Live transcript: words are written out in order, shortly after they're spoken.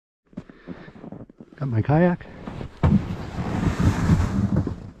Got my kayak.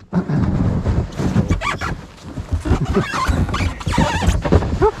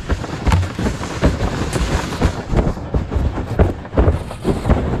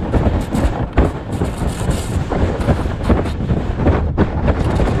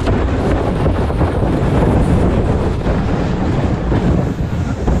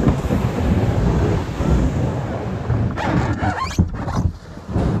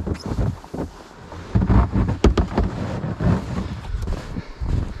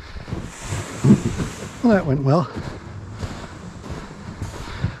 Well, that went well.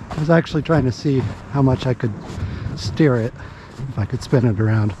 I was actually trying to see how much I could steer it, if I could spin it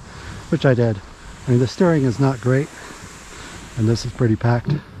around, which I did. I mean, the steering is not great, and this is pretty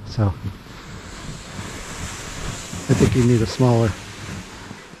packed, so I think you need a smaller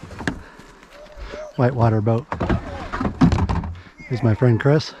whitewater boat. Here's my friend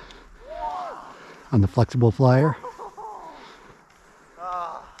Chris on the flexible flyer.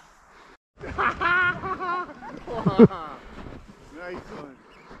 Nice one.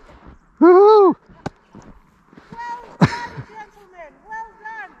 Woohoo! Well done, gentlemen. Well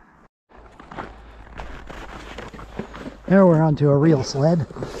done. Now we're onto a real sled.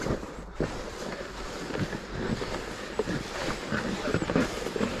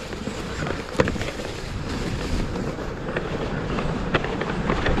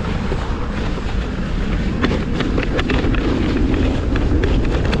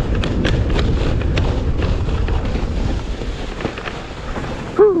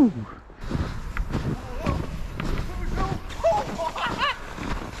 Woo!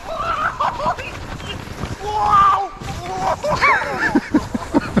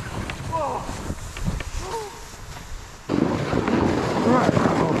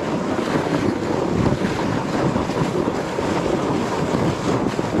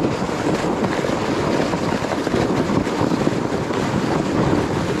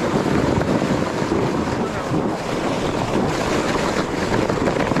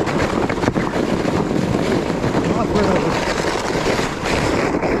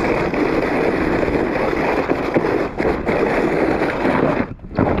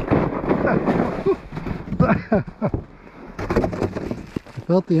 I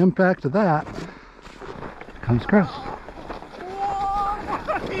felt the impact of that. Here comes Chris.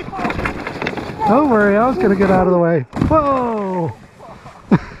 Don't worry, I was going to get out of the way. Whoa!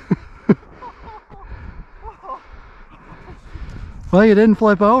 Well, you didn't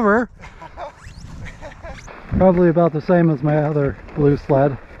flip over. Probably about the same as my other blue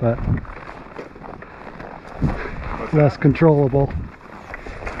sled, but less controllable.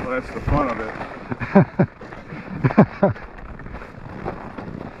 Well, that's the fun of it.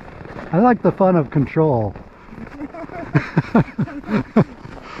 I like the fun of control.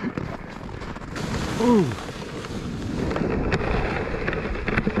 Ooh.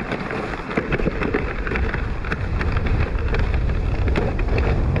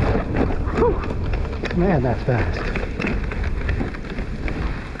 Whew. Man, that's fast.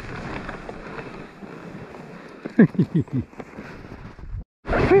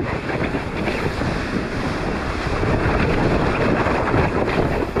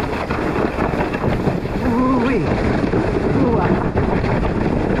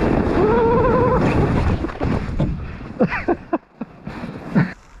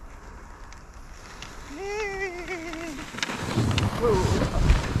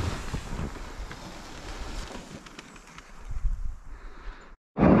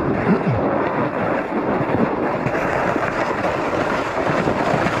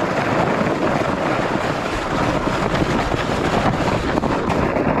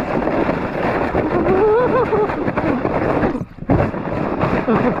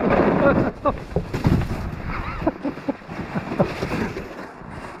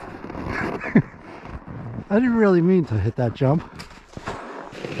 I didn't really mean to hit that jump.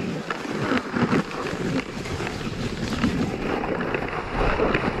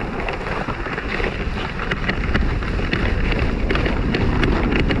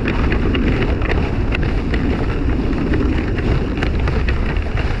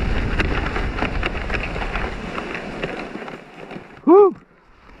 Woo!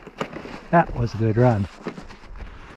 That was a good run.